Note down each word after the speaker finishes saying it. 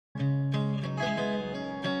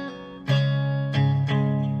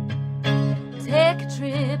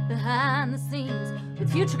trip behind the scenes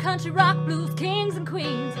with future country rock blues kings and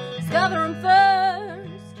queens. Discover them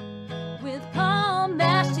first with Palm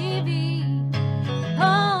Bash TV.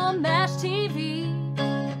 Palm Bash TV.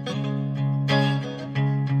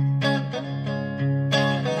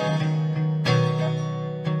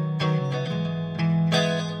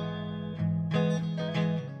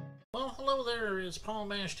 Well, hello there. It's Palm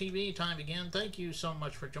Bash TV time again. Thank you so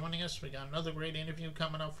much for joining us. We got another great interview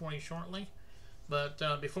coming up for you shortly. But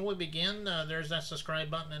before we begin, there's that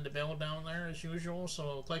subscribe button and the bell down there as usual.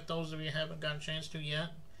 So click those if you haven't got a chance to yet.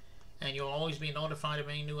 And you'll always be notified of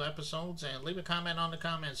any new episodes. And leave a comment on the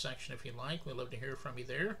comment section if you like. We'd love to hear from you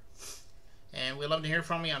there. And we'd love to hear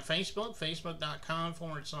from you on Facebook,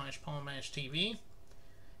 facebook.com/PalmBashTV.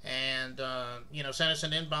 And, send us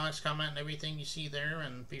an inbox, comment on everything you see there.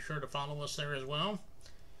 And be sure to follow us there as well.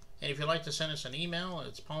 And if you'd like to send us an email,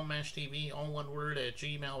 it's palmbashtv, all one word,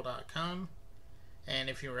 @gmail.com.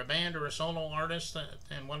 And if you're a band or a solo artist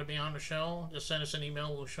and want to be on the show, just send us an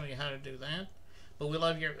email. We'll show you how to do that. But we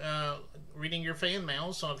love your reading your fan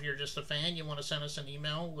mail. So if you're just a fan, you want to send us an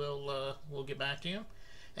email, we'll get back to you.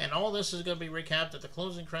 And all this is going to be recapped at the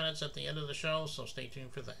closing credits at the end of the show. So stay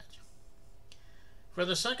tuned for that. For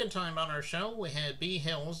the second time on our show, we had B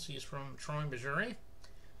Hillz. He's from Troy, Missouri.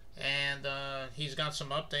 And he's got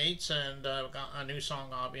some updates and got a new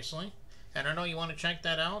song, obviously. And I know you want to check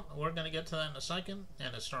that out. We're going to get to that in a second,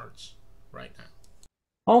 and it starts right now.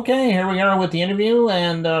 Okay, here we are with the interview,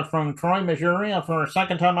 and from Troy, Missouri, for our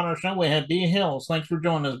second time on our show, we had B Hillz. Thanks for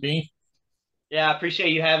joining us, B. Yeah, I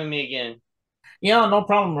appreciate you having me again. Yeah, no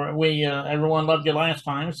problem. We everyone loved you last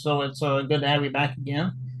time, so it's good to have you back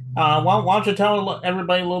again. Why don't you tell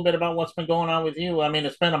everybody a little bit about what's been going on with you? I mean,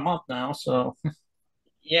 it's been a month now, so.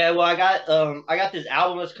 Yeah, well, I got this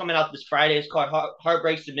album that's coming out this Friday. It's called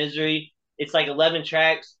Heartbreaks to Misery. It's like 11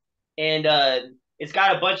 tracks, and it's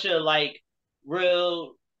got a bunch of like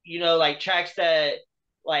real, like tracks that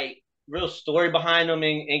like real story behind them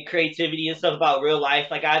and creativity and stuff about real life.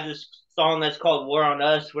 Like I have this song that's called War on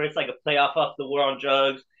Us, where it's like a playoff off the war on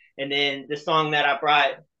drugs. And then the song that I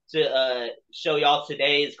brought to show y'all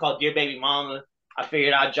today is called Dear Baby Mama. I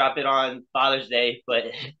figured I'd drop it on Father's Day,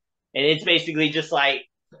 and it's basically just like,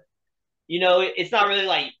 it's not really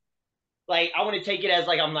like I want to take it as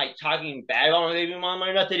like I'm like talking bad about my baby mama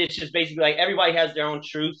or nothing. It's just basically like everybody has their own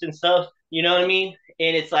truths and stuff. You know what I mean?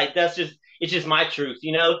 And it's like it's just my truth.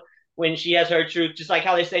 When she has her truth, just like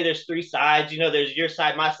how they say there's three sides. There's your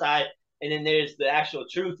side, my side, and then there's the actual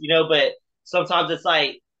truth. But sometimes it's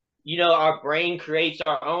like our brain creates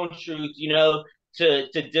our own truth. To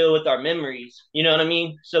deal with our memories. You know what I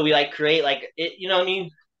mean? So we like create like it. You know what I mean?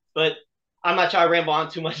 But I'm not trying to ramble on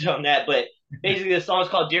too much on that, but basically the song is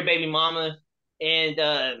called Dear Baby Mama. And,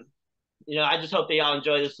 I just hope that y'all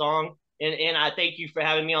enjoy the song. And I thank you for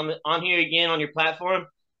having me on here again on your platform.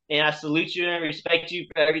 And I salute you and respect you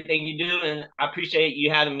for everything you do. And I appreciate you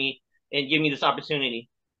having me and giving me this opportunity.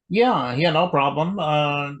 Yeah, no problem.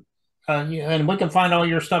 And we can find all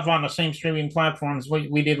your stuff on the same streaming platforms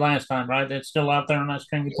we did last time, right? It's still out there on that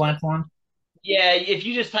streaming platform? Yeah, if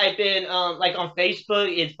you just type in like on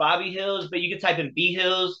Facebook, it's Bobby Hillz, but you can type in B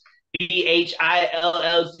Hillz,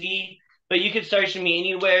 BHILLZ. But you can search for me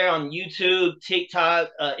anywhere on YouTube,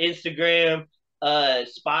 TikTok, Instagram,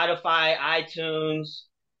 Spotify, iTunes,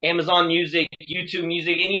 Amazon Music, YouTube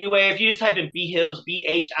Music, anywhere. If you just type in B Hillz,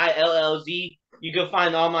 BHILLZ, you can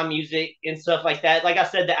find all my music and stuff like that. Like I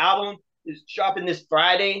said, the album is dropping this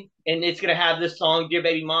Friday, and it's gonna have this song, Dear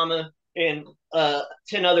Baby Mama, and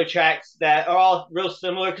 10 other tracks that are all real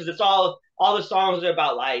similar because it's all the songs are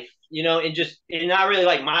about life, and not really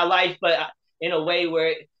like my life, but in a way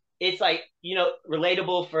where it's like,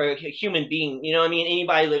 relatable for a human being, what I mean?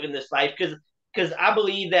 Anybody living this life. Because I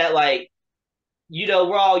believe that like,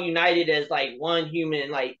 we're all united as like one human,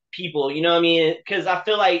 like people, you know what I mean? Because I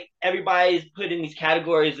feel like everybody's put in these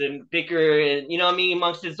categories and bicker and,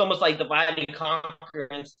 amongst it's almost like divide and conquer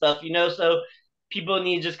and stuff, so people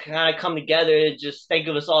need to just kind of come together and just think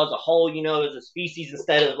of us all as a whole, as a species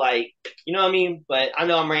instead of like, you know what I mean? But I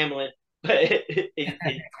know I'm rambling, but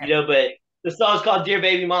but the song's called Dear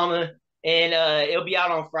Baby Mama, and it'll be out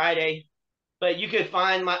on Friday. But you can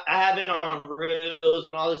find I have it on Reels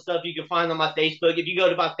and all this stuff. You can find on my Facebook. If you go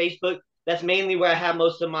to my Facebook, that's mainly where I have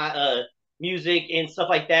most of my music and stuff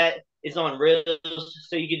like that. It's on Reels,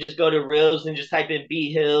 so you can just go to Reels and just type in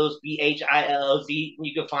B Hillz, BHILLZ, and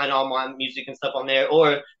you can find all my music and stuff on there.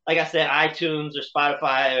 Or, like I said, iTunes or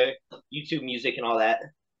Spotify or YouTube Music and all that.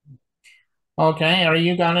 Okay,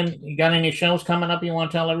 you got any shows coming up you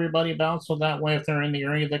want to tell everybody about, so that way if they're in the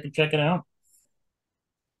area they can check it out?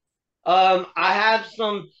 I have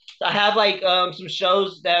some I have like some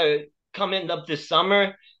shows that are coming up this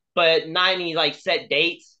summer, but not any like set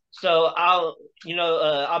dates. So I'll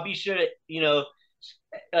be sure to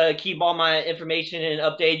keep all my information and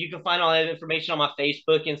update. You can find all that information on my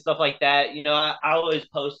Facebook and stuff like that. I always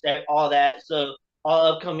post all that. So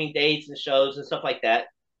all upcoming dates and shows and stuff like that.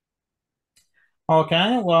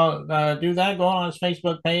 Okay, well, do that. Go on his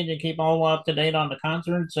Facebook page and keep all up to date on the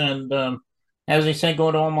concerts. And as he said,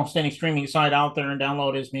 go to almost any streaming site out there and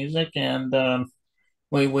download his music. And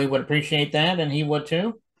we would appreciate that, and he would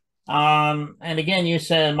too. And again, you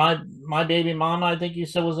said my baby mama. I think you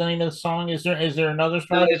said was the name of the song. Is there another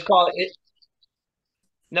No, song?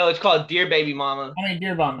 it's called Dear Baby Mama. I mean,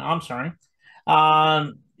 Dear Mama. I'm sorry.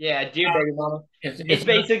 Yeah, Dear Baby Mama. It's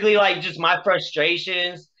basically like just my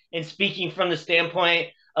frustrations and speaking from the standpoint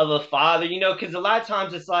of a father, because a lot of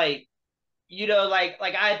times it's like,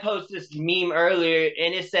 like I posted this meme earlier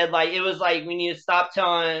and it said like, it was like, we need to stop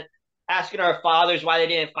asking our fathers why they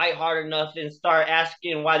didn't fight hard enough and start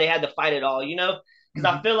asking why they had to fight at all, because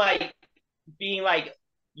I feel like being like,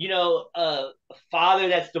 a father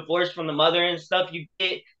that's divorced from the mother and stuff, you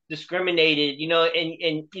get discriminated,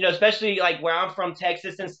 and especially like where I'm from,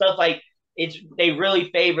 Texas and stuff, like they really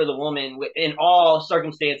favor the woman in all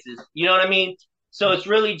circumstances. You know what I mean? So it's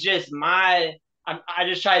really just I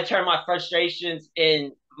just try to turn my frustrations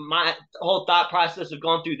and my whole thought process of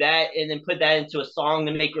going through that and then put that into a song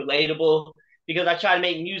to make relatable, because I try to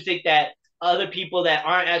make music that other people that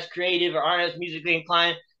aren't as creative or aren't as musically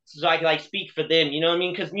inclined, so I can like speak for them, you know what I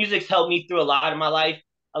mean? Because music's helped me through a lot of my life.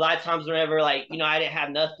 A lot of times whenever like, I didn't have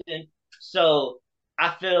nothing. So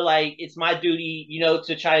I feel like it's my duty,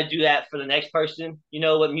 to try to do that for the next person,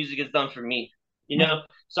 what music has done for me,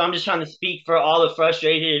 So I'm just trying to speak for all the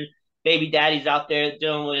frustrated baby daddies out there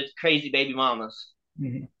dealing with crazy baby mamas.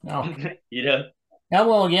 Mm-hmm. Oh. Yeah,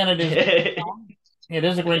 well, again, it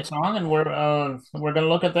is a great song, and we're going to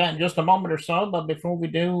look at that in just a moment or so. But before we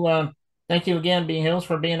do, thank you again, B Hillz,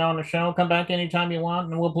 for being on the show. Come back anytime you want,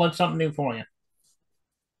 and we'll plug something new for you.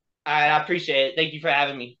 All right, I appreciate it. Thank you for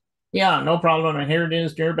having me. Yeah, no problem. And here it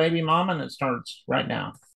is, Dear Baby Mama, and it starts right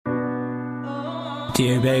now.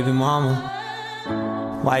 Dear baby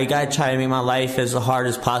mama, why you gotta try to make my life as hard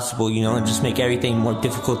as possible, and just make everything more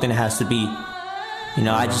difficult than it has to be?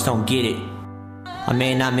 I just don't get it. I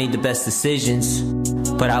may not make the best decisions,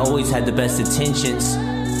 but I always had the best intentions.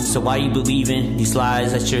 So why you believing these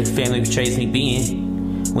lies that your family betrays me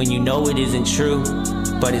being, when you know it isn't true?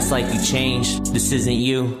 But it's like you changed, this isn't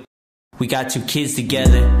you. We got 2 kids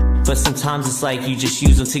together, but sometimes it's like you just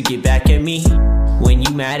use them to get back at me. When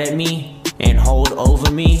you mad at me and hold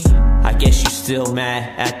over me, I guess you still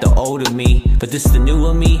mad at the older me. But this the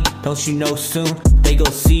newer me, don't you know soon they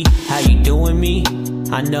gon' see how you doing me?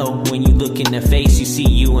 I know when you look in their face you see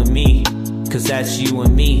you and me, cause that's you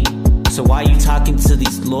and me. So why you talking to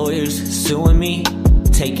these lawyers, suing me?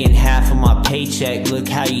 Taking half of my paycheck, look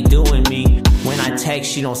how you doing me. When I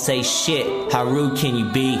text you don't say shit, how rude can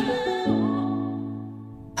you be?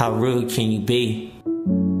 How rude can you be?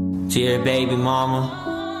 Dear baby mama,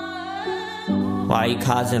 why you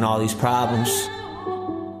causing all these problems?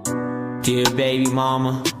 Dear baby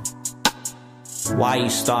mama, why you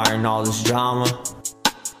starting all this drama?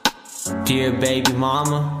 Dear baby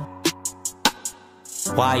mama,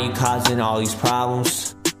 why you causing all these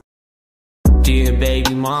problems? Dear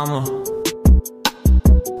baby mama,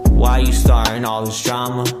 why you starting all this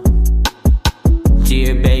drama?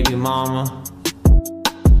 Dear baby mama,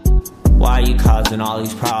 why you causing all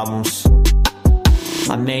these problems?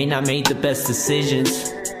 I may not make the best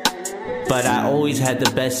decisions, but I always had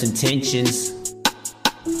the best intentions.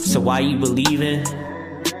 So why you believing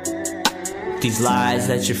these lies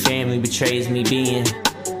that your family betrays me being,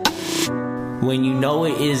 when you know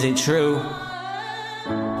it isn't true?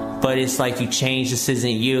 But it's like you changed, this isn't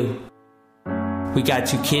you. We got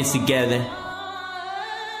 2 kids together,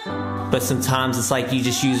 but sometimes it's like you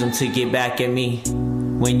just use them to get back at me.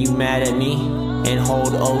 When you mad at me and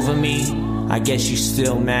hold over me, I guess you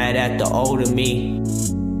still mad at the older me.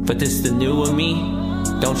 But this the newer me,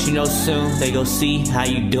 don't you know soon they gon' see how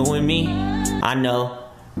you doing me? I know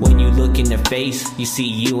when you look in their face you see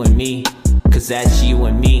you and me, cause that's you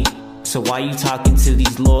and me. So why you talking to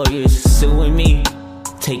these lawyers, suing me?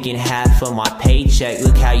 Taking half of my paycheck,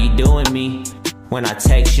 look how you doing me. When I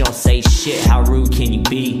text you don't say shit, how rude can you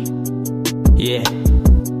be? Yeah,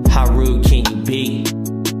 how rude can you be?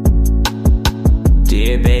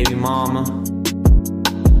 Dear baby mama,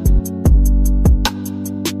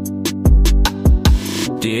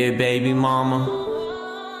 dear baby mama,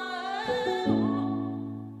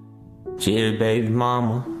 dear baby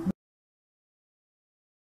mama.